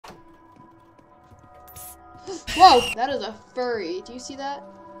Whoa, that is a furry. Do you see that?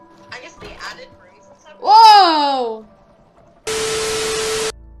 I guess they added rooms and stuff. Whoa!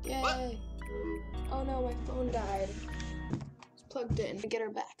 Yay. What? Oh no, my phone died. It's plugged in. Get her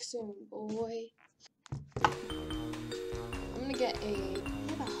back soon, boy. I'm gonna get I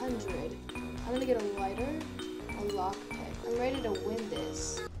have 100. I'm gonna get a lighter, a lockpick. I'm ready to win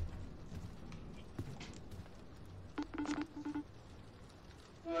this.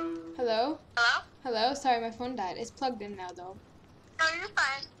 Hello? Hello? Hello? Sorry, my phone died. It's plugged in now, though. No, you're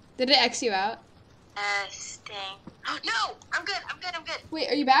fine. Did it X you out? Sting. No! I'm good. Wait,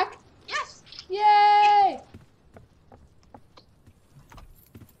 are you back? Yes! Yay!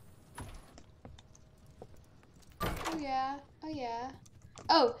 Oh yeah, oh yeah.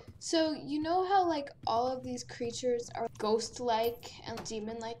 Oh, so you know how like all of these creatures are ghost-like and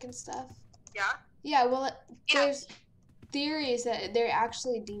demon-like and stuff? Yeah? Yeah, well, Yeah. there's theories that they're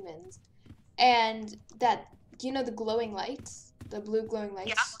actually demons. And that, you know the glowing lights? The blue glowing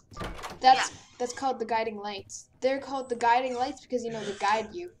lights? Yeah. That's called the guiding lights. They're called the guiding lights because, you know, they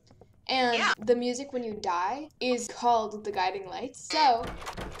guide you. And the music when you die is called the guiding lights. So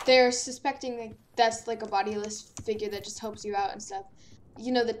they're suspecting like that's like a bodiless figure that just helps you out and stuff.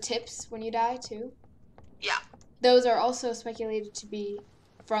 You know the tips when you die too? Yeah. Those are also speculated to be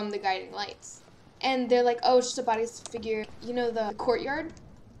from the guiding lights. And they're like, oh, it's just a bodiless figure. You know the courtyard?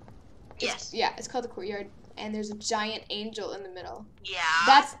 Yes. Yeah, it's called the courtyard. And there's a giant angel in the middle.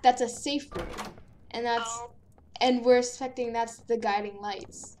 Yeah. That's a safe room. And and we're suspecting that's the guiding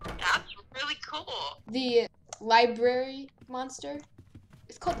lights. That's really cool. The library monster,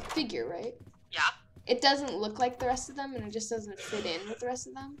 it's called the figure, right? Yeah. It doesn't look like the rest of them, and it just doesn't fit in with the rest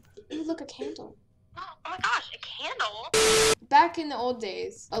of them. Ooh, look, a candle. Oh my gosh, a candle? Back in the old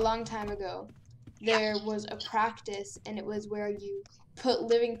days, a long time ago, there was a practice, and it was where you put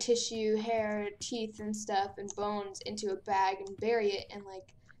living tissue, hair, teeth, and stuff, and bones into a bag and bury it, and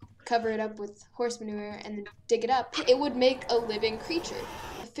like cover it up with horse manure, and then dig it up. It would make a living creature.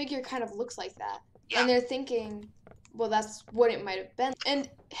 The figure kind of looks like that. Yeah. And they're thinking, well, that's what it might have been. And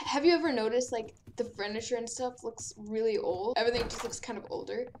have you ever noticed, like, the furniture and stuff looks really old? Everything just looks kind of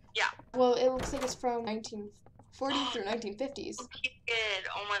older. Yeah. Well, it looks like it's from 1940 through 1950s. Good.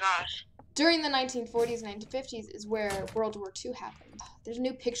 Oh my gosh. During the 1940s and 1950s is where World War II happened. There's a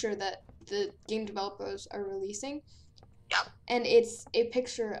new picture that the game developers are releasing. Yep. And it's a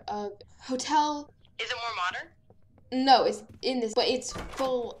picture of hotel. Is it more modern? No, it's in this, but it's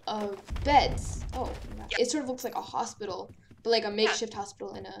full of beds. Oh, my God. Yep. It sort of looks like a hospital, but like a makeshift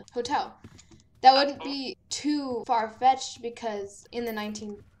hospital in a hotel. That wouldn't be too far-fetched because in the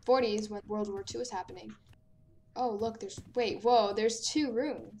 1940s when World War II was happening. Oh, look, there's 2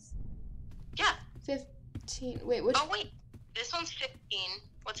 rooms. Yeah. 15, wait, which? Oh wait, this one's 15.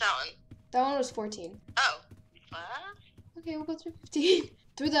 What's that one? That one was 14. Oh. What? Okay, we'll go through 15.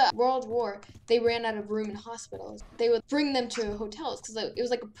 Through the World War, they ran out of room in hospitals. They would bring them to hotels because it was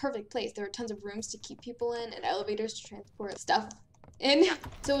like a perfect place. There were tons of rooms to keep people in and elevators to transport stuff in. Yeah.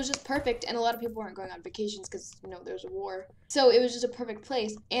 So it was just perfect, and a lot of people weren't going on vacations because, you know, there's a war. So it was just a perfect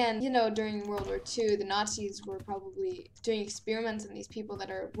place. And, you know, during World War II, the Nazis were probably doing experiments on these people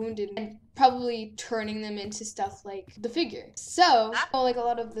that are wounded and probably turning them into stuff like the figure. So, like a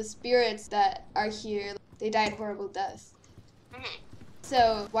lot of the spirits that are here, they died horrible deaths. Mm-hmm.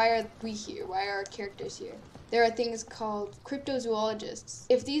 So why are we here? Why are our characters here? There are things called cryptozoologists.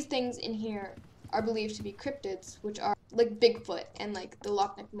 If these things in here are believed to be cryptids, which are like Bigfoot and like the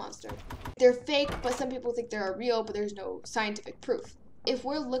Loch Ness Monster, they're fake, but some people think they're real, but there's no scientific proof. If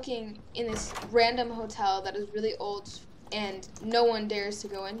we're looking in this random hotel that is really old and no one dares to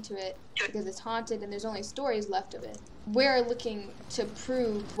go into it because it's haunted and there's only stories left of it, we're looking to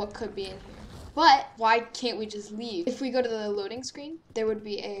prove what could be in here. But why can't we just leave? If we go to the loading screen, there would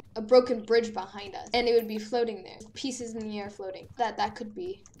be a broken bridge behind us, and it would be floating there, pieces in the air floating. That could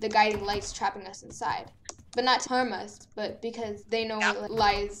be the guiding lights trapping us inside. But not to harm us, but because they know what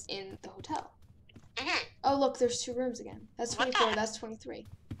lies in the hotel. Mm-hmm. Oh, look, there's 2 rooms again. That's 24, that's 23.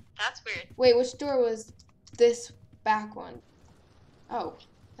 That's weird. Wait, which door was this back one? Oh,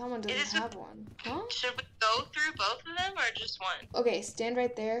 that one doesn't have one. Huh? Should we go through both of them or just one? Okay, stand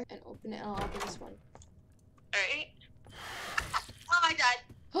right there and open it, and I'll open this one. Alright. Oh, I died.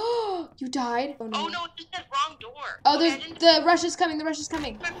 Oh, you died? Oh no, it just said wrong door. Oh, the rush is coming, the rush is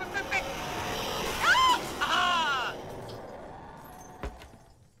coming. Quick. Ah!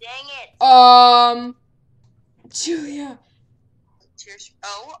 Dang it. Julia. Cheers.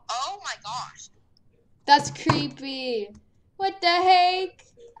 Oh my gosh. That's creepy. What the heck?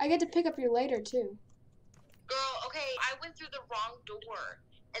 I get to pick up your lighter too. Girl, okay, I went through the wrong door.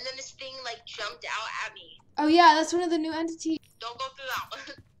 and then this thing like jumped out at me. Oh yeah, that's one of the new entities. Don't go through that one.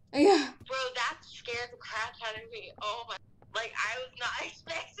 Yeah. Bro, that scared the crap out of me. Oh my. Like, I was not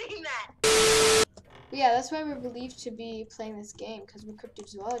expecting that. Yeah, that's why we're believed to be playing this game, because we're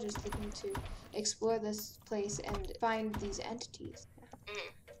cryptozoologists looking to explore this place and find these entities.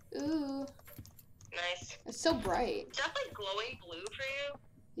 Ooh. Nice. It's so bright. Is that like glowing blue for you?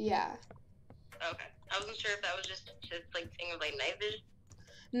 Yeah. Okay. I wasn't sure if that was just like thing of like night vision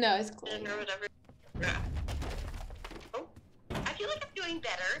No, it's glowing. or whatever. Yeah. Oh. I feel like I'm doing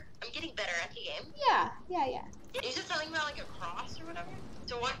better. I'm getting better at the game. Yeah, yeah, yeah. You said something about like a cross or whatever?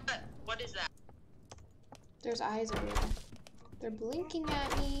 So what is that? There's eyes over there. They're blinking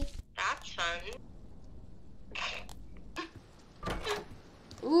at me. That's fun.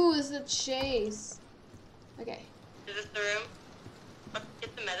 Ooh, this is a chase. Okay. Is this the room? Let's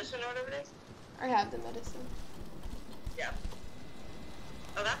get the medicine or whatever it is? I have the medicine. Yeah.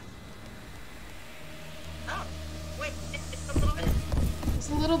 Oh, that? Oh. Wait, it's a little bit. It's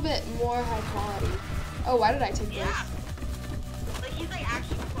a little bit more high quality. Oh, why did I take Yeah. this? Like, he's like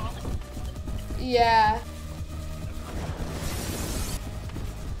actually crawling. Yeah.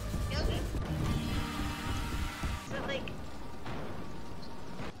 So, like,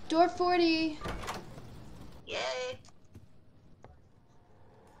 Door 40. yay.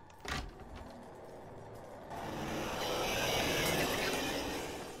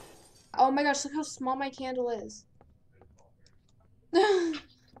 Oh my gosh, look how small my candle is. Hello?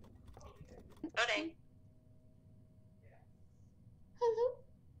 Okay.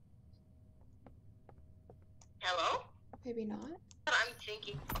 Hello? Maybe not. I'm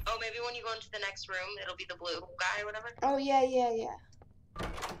thinking. Oh, maybe when you go into the next room, it'll be the blue guy or whatever. Oh, yeah, yeah, yeah.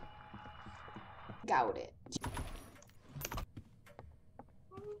 Got it.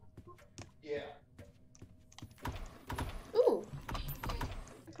 Yeah. Ooh.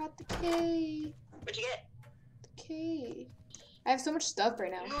 I got the key. What'd you get? The key. I have so much stuff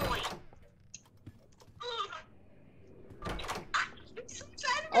right now. Noise.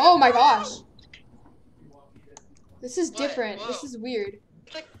 Oh my gosh. This is What? different. Whoa. This is weird.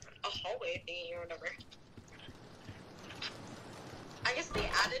 It's like a hallway thingy or whatever. I guess they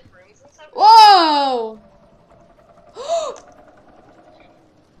added rooms and stuff. Whoa!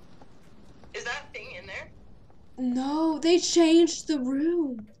 Is that thing in there? No, they changed the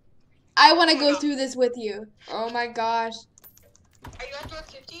room. I want to Oh my go God. through this with you. Oh my gosh. Are you at door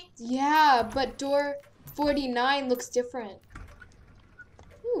 50? Yeah, but door 49 looks different.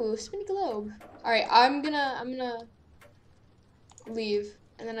 Ooh, spinny globe. All right, I'm gonna leave,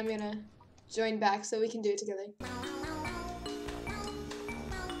 and then I'm gonna join back so we can do it together.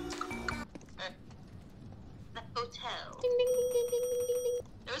 The hotel. Ding, ding, ding, ding, ding, ding, ding, ding.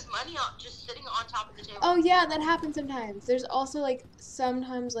 There's money just sitting on top of the table. Oh yeah, that happens sometimes. There's also like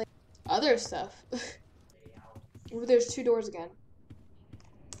sometimes like other stuff. Ooh, there's 2 doors again.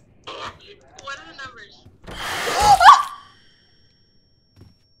 What are the numbers?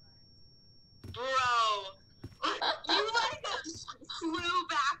 Bro. You like flew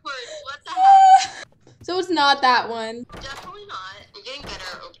backwards. What the heck? So it's not that one. Definitely not. I'm getting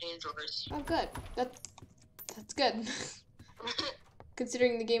better at opening drawers. Oh, good. That's good.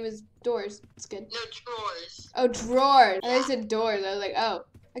 Considering the game is doors, it's good. No drawers. Oh, drawers. I said doors. I was like, oh,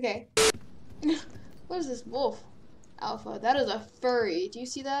 okay. What is this wolf? Alpha. That is a furry. Do you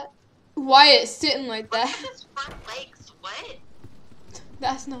see that? Wyatt sitting like Look that. at his front legs. What?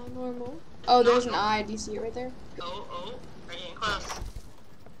 That's not normal. Oh, there's an eye. Do you see it right there? Oh. We're getting close.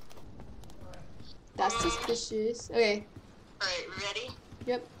 That's suspicious. Okay. Alright, ready?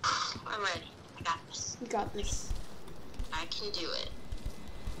 Yep. I'm ready. I got this. You got this. I can do it.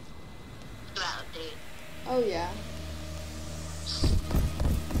 Look at that update. Oh, yeah.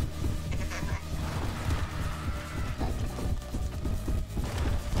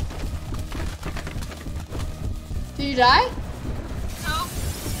 Did you die? No.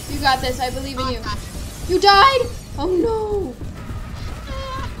 You got this. I believe in Oh, you. God. You died? Oh, no.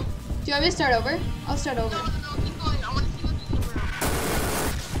 Do you want me to start over? I'll start over. No, keep going. I want to see what's in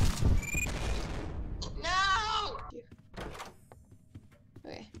the room. No!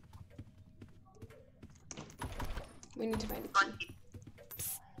 Okay. We need to find a key.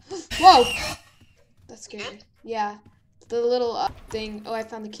 Whoa! That's scary. Yeah. The little thing. Oh, I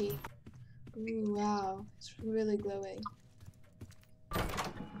found the key. Ooh, wow. It's really glowing.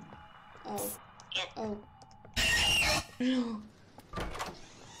 Oh. Oh. No.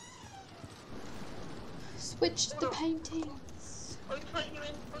 Switch the paintings. Are we putting you in?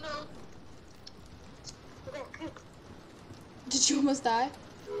 Oh no. Okay. Did you almost die?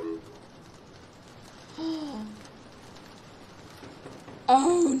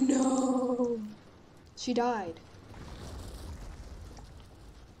 Oh no! She died.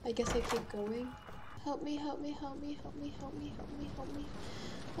 I guess I keep going. Help me, help me, help me, help me, help me, help me, help me.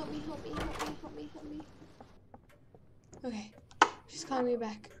 Help me, help me, help me, help me, help me. Okay, she's calling me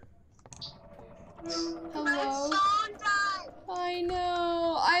back. Hello? I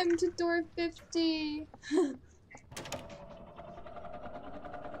know, I'm to door 50.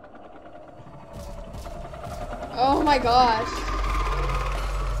 Oh my gosh.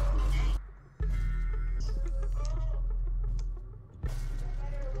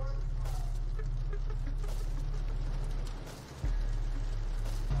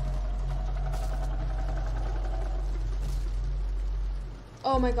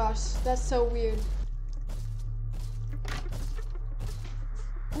 Oh my gosh, that's so weird.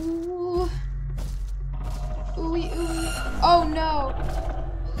 Ooh. Ooey, ooey. Oh no.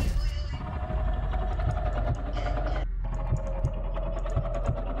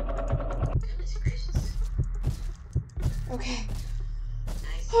 Okay.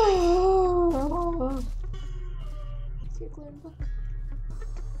 Oh.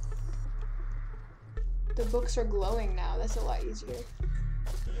 The books are glowing now. That's a lot easier.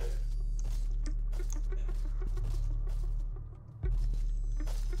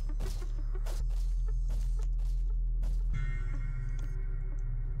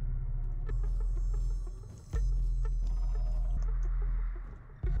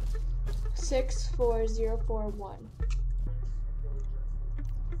 Six 4041.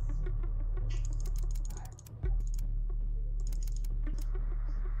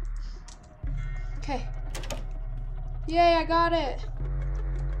 Okay. Yay, I got it.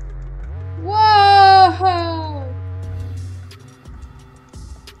 Whoa!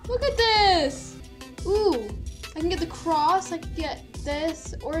 Look at this. Ooh, I can get the cross. I can get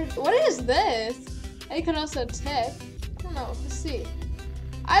this. Or what is this? I can also tip. I don't know. Let's see.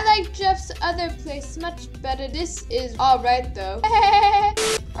 I like Jeff's other place much better. This is alright though.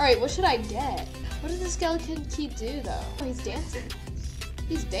 Alright, what should I get? What does the skeleton key do though? Oh, he's dancing.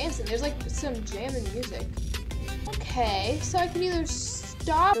 He's dancing. There's like some jamming music. Okay, so I could either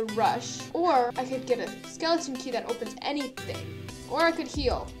stop the rush, or I could get a skeleton key that opens anything. Or I could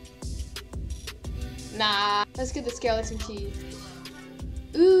heal. Nah, let's get the skeleton key.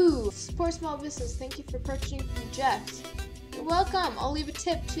 Ooh, support small business. Thank you for purchasing from Jeff's. You're welcome. I'll leave a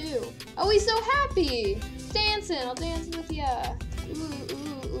tip too. Oh, he's so happy. Dancing. I'll dance with ya. Ooh,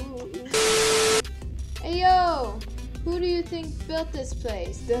 ooh, ooh, ooh. Hey, yo. Who do you think built this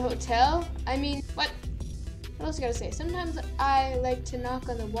place? The hotel? I mean, what? What else I gotta say? Sometimes I like to knock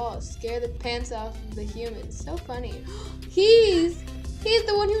on the walls, scare the pants off of the humans. So funny. He's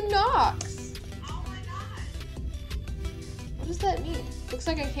the one who knocks. Oh my god. What does that mean? Looks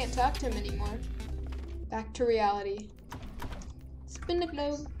like I can't talk to him anymore. Back to reality. Spin the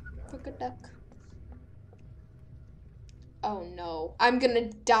globe, cook a duck. Oh no. I'm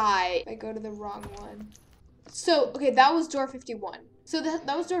gonna die if I go to the wrong one. So, okay, that was door 51. So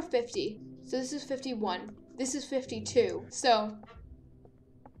that was door 50. So this is 51. This is 52. So,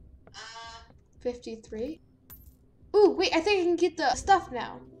 53. Ooh, wait, I think I can get the stuff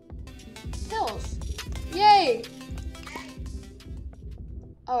now. Pills. Yay!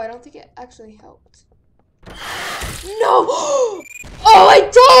 Oh, I don't think it actually helped. No! Oh, I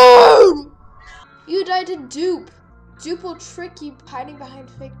died! You died to dupe. Dupe will trick you hiding behind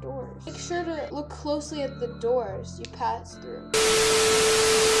fake doors. Make sure to look closely at the doors you pass through.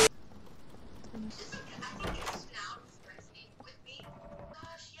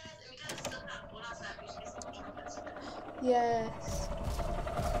 Yes.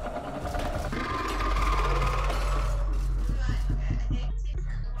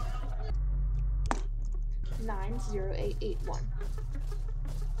 90881.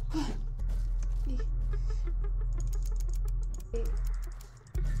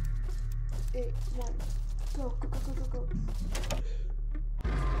 881. Go, go, go, go, go, go.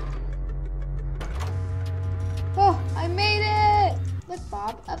 Oh, I made it! Look,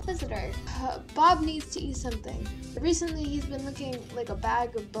 Bob, a visitor. Bob needs to eat something. Recently, he's been looking like a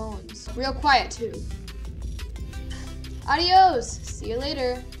bag of bones. Real quiet, too. Adios! See you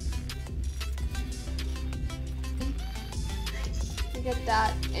later. I get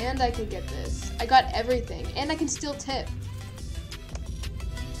that, and I could get this. I got everything, and I can still tip.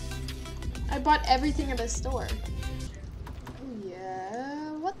 I bought everything at the store.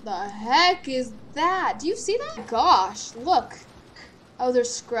 Yeah, what the heck is that? Do you see that? Gosh, look. Oh,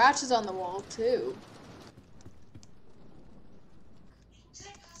 there's scratches on the wall, too.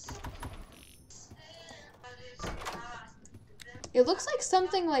 It looks like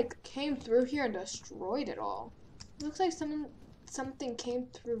something like came through here and destroyed it all. It looks like something came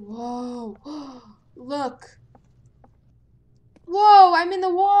through. Whoa. Look. Whoa, I'm in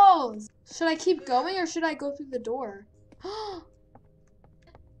the walls. Should I keep going or should I go through the door?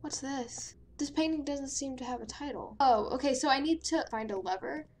 What's this? This painting doesn't seem to have a title. Oh, okay, so I need to find a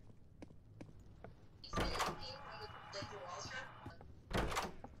lever.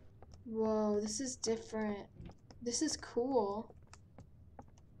 Whoa, this is different. This is cool.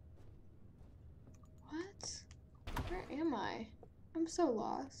 What? Where am I? I'm so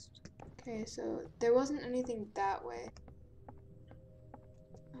lost. Okay, so there wasn't anything that way.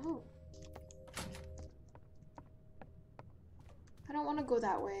 Oh. I don't want to go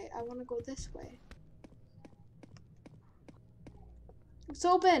that way. I want to go this way. It's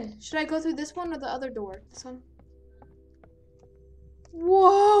open. Should I go through this one or the other door? This one?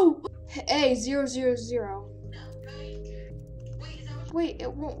 Whoa! A000. Wait,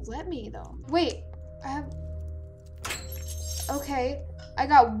 it won't let me though. Wait, I have... Okay, I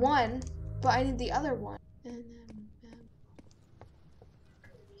got one, but I need the other one. And then...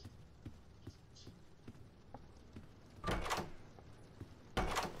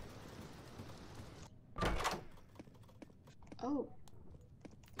 Oh.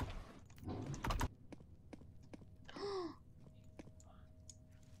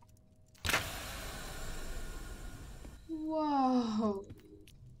 Whoa.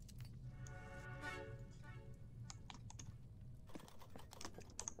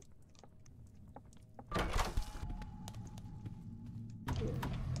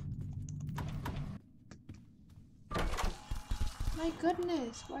 My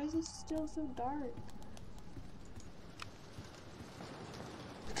goodness, why is it still so dark?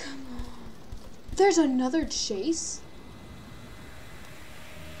 Come on. There's another chase?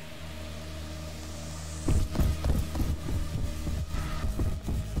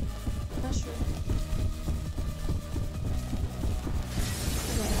 Not sure.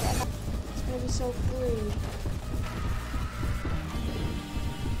 Okay. It's gonna be so free.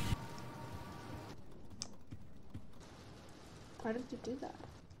 Why did it do that?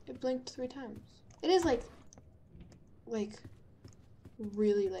 It blinked 3 times. It is like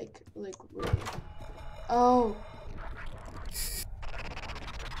really really. Oh.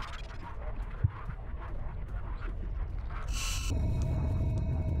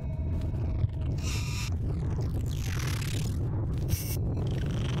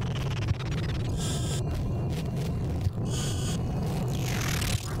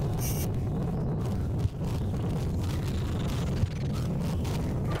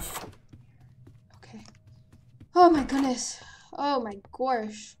 Okay. Oh my goodness. Oh my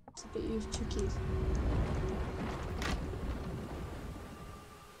gosh. It's a bit used 2 keys.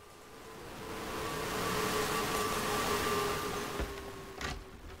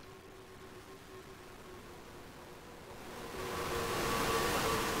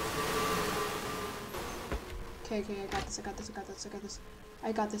 Okay, I got this, I got this, I got this, I got this.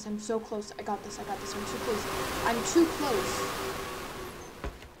 I got this, I'm so close. I got this, I'm too close. I'm too close.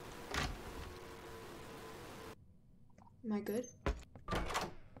 Am I good?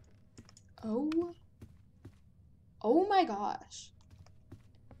 Oh. Oh my gosh.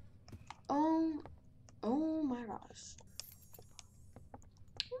 Oh my gosh.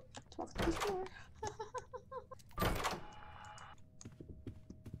 Let's walk through this door.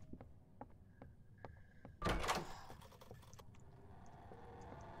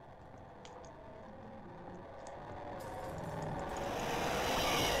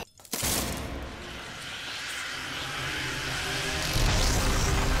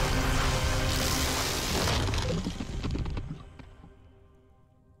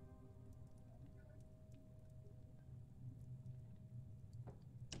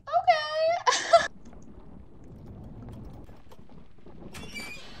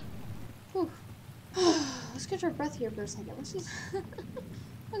 Let's get our breath here for a second. Let's just...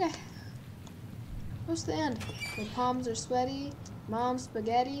 Okay. What's the end? My palms are sweaty. Mom's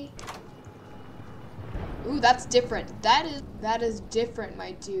spaghetti. Ooh, that's different. That is different,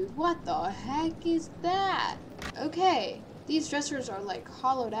 my dude. What the heck is that? Okay. These dressers are like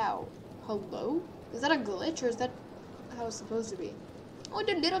hollowed out. Hello? Is that a glitch or is that how it's supposed to be? Oh,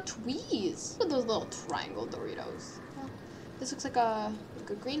 the little tweez. Look at those little triangle Doritos. Oh, this looks like a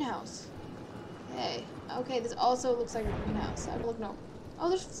greenhouse. Hey. Okay, this also looks like a greenhouse. I look no. Oh,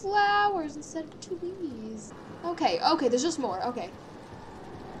 there's flowers instead of trees. Okay, there's just more. Okay.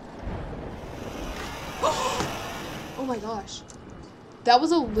 Oh my gosh. That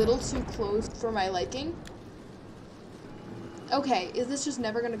was a little too close for my liking. Okay, is this just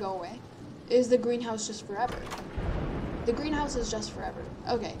never gonna go away? Is the greenhouse just forever? The greenhouse is just forever.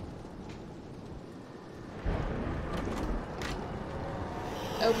 Okay.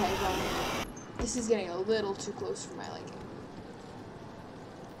 Okay, well, this is getting a little too close for my liking.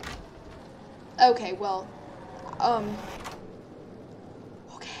 Okay, well,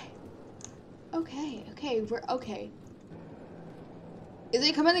 okay, we're okay. Is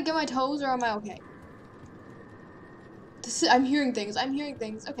it coming to get my toes, or am I okay? I'm hearing things.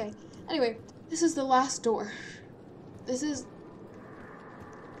 Okay. Anyway, this is the last door. This is...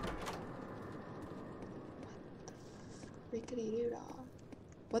 Freakity-doo-dah.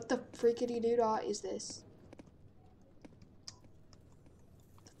 What the freakity-doo-dah is this?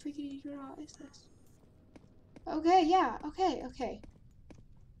 The freakity-doo-dah is this? Okay, yeah, okay. Okay,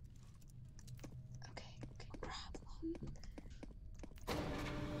 no problem.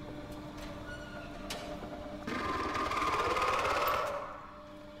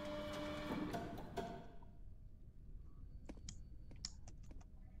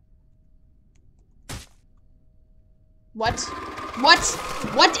 What?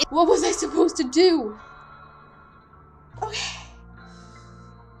 What was I supposed to do? Okay.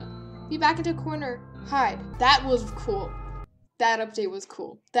 Be back into a corner. Hide. That was cool. That update was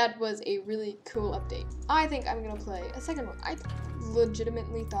cool. That was a really cool update. I think I'm gonna play a second one. I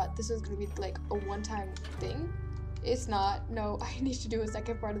legitimately thought this was gonna be like a one-time thing. It's not. No, I need to do a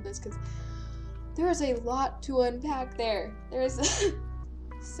second part of this because there is a lot to unpack there.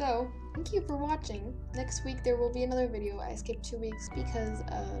 So, thank you for watching. Next week there will be another video. I skipped 2 weeks because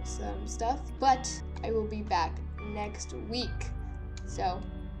of some stuff, but I will be back next week. So,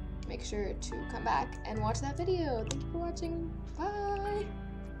 make sure to come back and watch that video. Thank you for watching. Bye.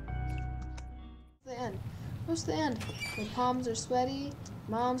 The end. What's the end? My palms are sweaty.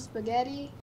 Mom's spaghetti.